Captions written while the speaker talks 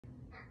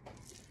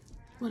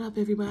What up,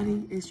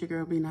 everybody? It's your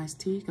girl, Be Nice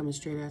T, coming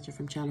straight at you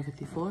from Channel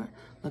 54,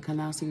 the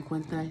Canal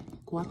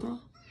 54,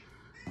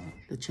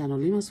 the Channel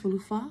Lima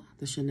Sulufa,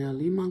 the Chanel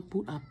Limang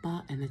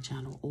Put-Apa, and the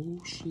Channel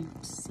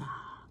Oshipsa.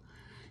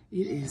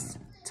 It is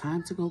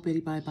time to go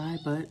bitty bye-bye,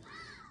 but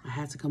I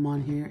had to come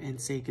on here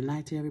and say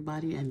goodnight to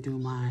everybody and do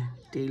my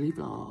daily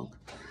vlog.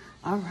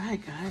 All right,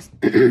 guys.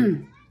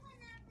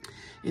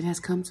 It has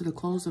come to the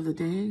close of the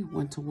day.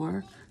 Went to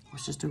work. It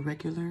was just a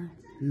regular,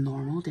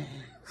 normal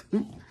day.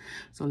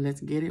 So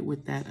let's get it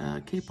with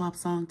that K-pop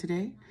song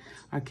today.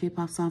 Our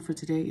K-pop song for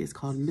today is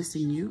called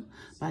Missing You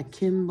by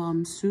Kim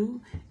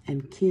Bum-soo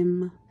and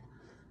Kim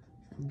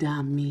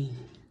Da-mi.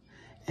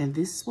 And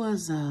this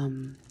was a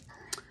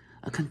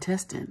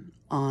contestant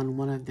on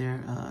one of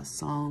their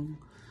song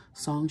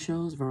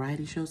shows,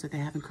 variety shows that they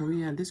have in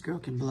Korea. And this girl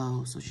can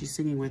blow. So she's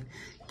singing with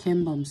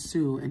Kim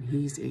Bum-soo, and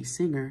he's a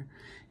singer,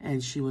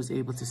 and she was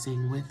able to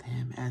sing with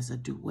him as a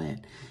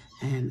duet.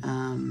 And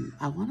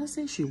I want to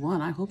say she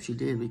won. I hope she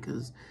did,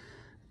 because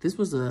this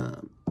was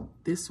a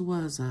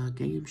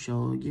game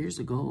show years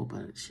ago,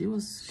 but she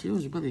was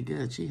really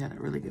good. She had a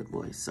really good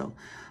voice. So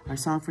our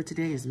song for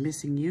today is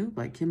Missing You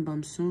by Kim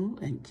Bum-soo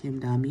and Kim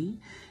Da-mi,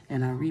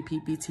 and our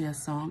repeat BTS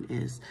song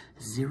is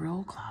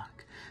 0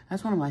 O'Clock.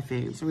 That's one of my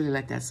favorites. I really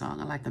like that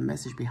song. I like the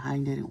message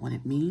behind it and what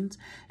it means,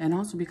 and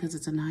also because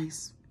it's a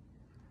nice,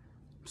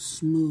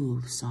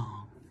 smooth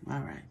song. All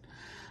right.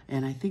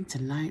 And I think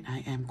tonight I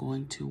am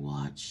going to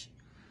watch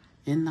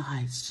In the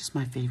Heights, just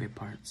my favorite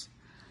parts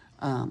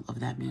of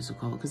that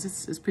musical, because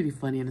it's pretty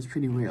funny and it's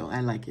pretty real.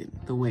 I like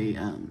it, the way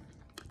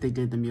they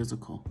did the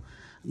musical.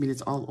 I mean,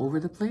 it's all over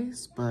the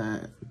place,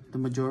 but the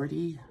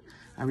majority,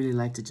 I really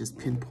like to just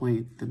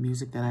pinpoint the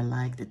music that I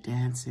like, the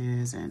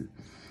dances, and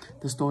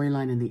the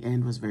storyline in the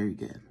end was very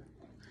good.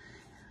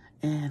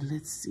 And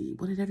let's see,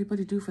 what did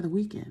everybody do for the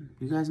weekend?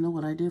 You guys know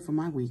what I did for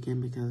my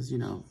weekend, because, you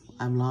know,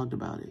 I vlogged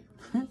about it.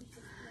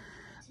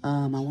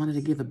 I wanted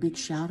to give a big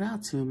shout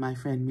out to my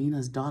friend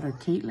Mina's daughter,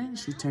 Caitlin.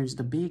 She turns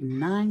the big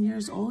 9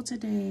 years old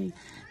today.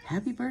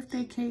 Happy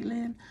birthday,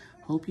 Caitlin.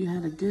 Hope you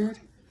had a good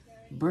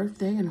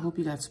birthday and hope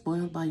you got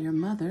spoiled by your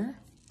mother.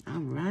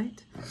 All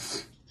right.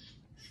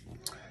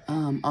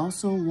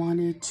 Also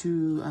wanted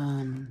to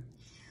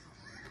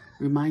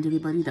remind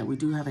everybody that we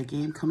do have a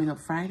game coming up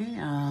Friday.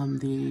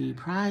 The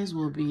prize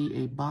will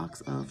be a box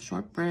of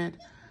shortbread,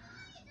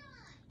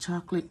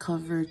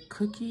 chocolate-covered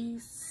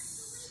cookies,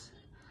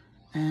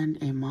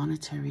 and a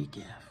monetary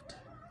gift.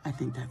 I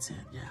think that's it.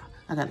 Yeah,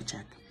 I gotta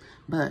check.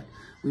 But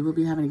we will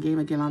be having a game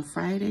again on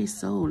Friday,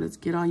 so let's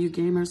get all you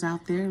gamers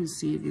out there and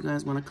see if you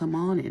guys want to come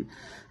on and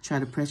try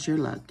to press your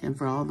luck. And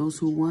for all those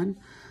who won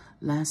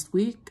last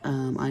week,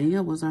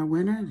 Aya was our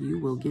winner. You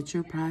will get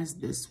your prize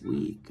this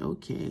week.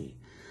 Okay.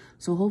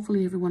 So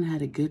hopefully everyone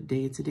had a good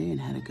day today and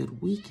had a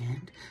good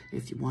weekend.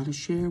 If you want to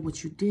share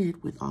what you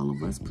did with all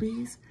of us,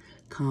 please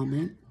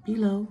comment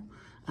below.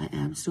 I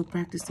am still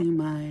practicing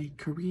my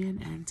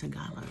Korean and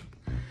Tagalog.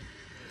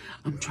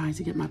 I'm trying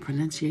to get my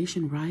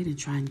pronunciation right and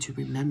trying to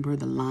remember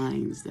the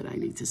lines that I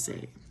need to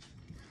say.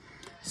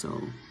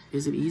 So,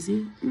 is it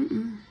easy?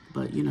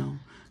 But, you know,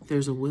 if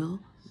there's a will,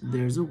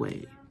 there's a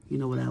way. You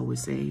know what I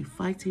always say?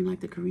 Fighting like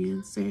the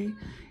Koreans say.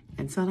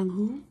 And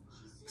saranghu,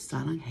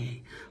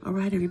 saranghae. All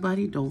right,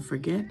 everybody, don't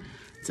forget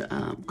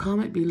to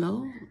comment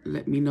below.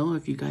 Let me know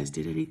if you guys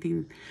did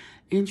anything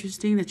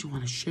interesting that you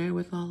want to share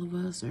with all of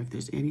us, or if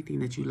there's anything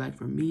that you'd like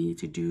for me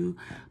to do,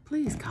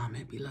 please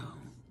comment below.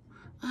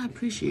 I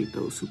appreciate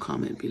those who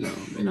comment below,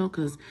 you know,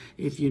 because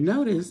if you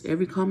notice,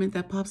 every comment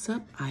that pops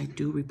up, I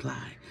do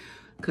reply,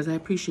 because I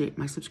appreciate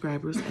my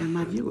subscribers and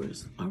my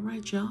viewers. All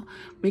right, y'all,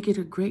 make it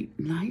a great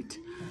night.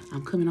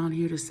 I'm coming on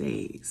here to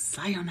say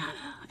sayonara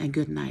and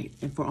good night.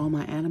 And for all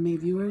my anime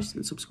viewers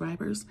and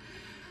subscribers,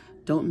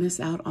 don't miss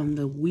out on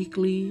the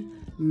weekly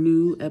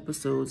new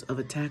episodes of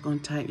Attack on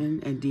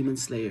Titan and Demon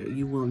Slayer.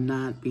 You will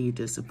not be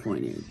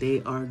disappointed.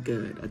 They are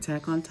good.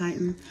 Attack on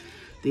Titan,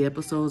 the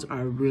episodes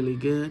are really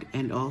good.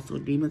 And also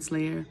Demon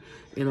Slayer,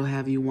 it'll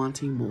have you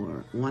wanting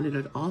more. Wanted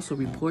to also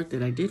report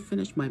that I did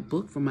finish my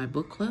book from my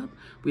book club.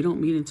 We don't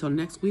meet until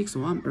next week,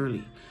 so I'm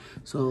early.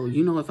 So,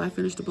 you know, if I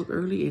finished the book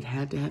early, it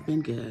had to have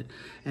been good.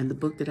 And the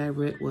book that I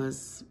read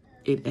was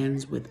It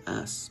Ends With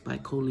Us by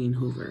Colleen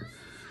Hoover.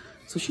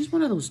 So she's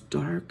one of those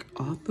dark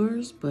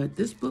authors, but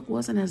this book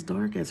wasn't as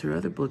dark as her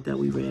other book that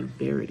we read,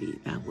 Verity.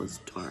 That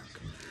was dark.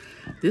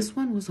 This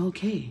one was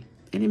okay,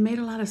 and it made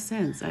a lot of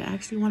sense. I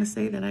actually want to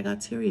say that I got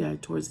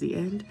teary-eyed towards the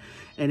end,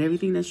 and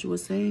everything that she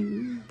was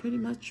saying pretty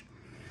much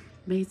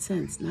made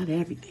sense. Not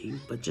everything,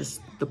 but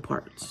just the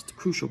parts, the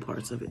crucial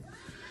parts of it.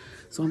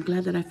 So I'm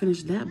glad that I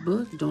finished that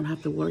book. Don't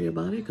have to worry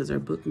about it, because our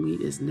book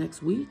meet is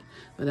next week,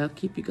 but I'll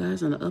keep you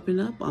guys on the up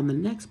and up on the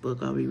next book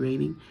I'll be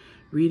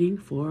reading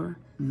for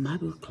my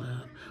book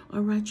club. All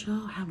right,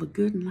 y'all, have a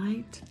good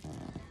night.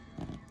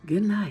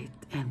 Good night,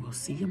 and we'll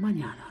see you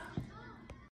mañana.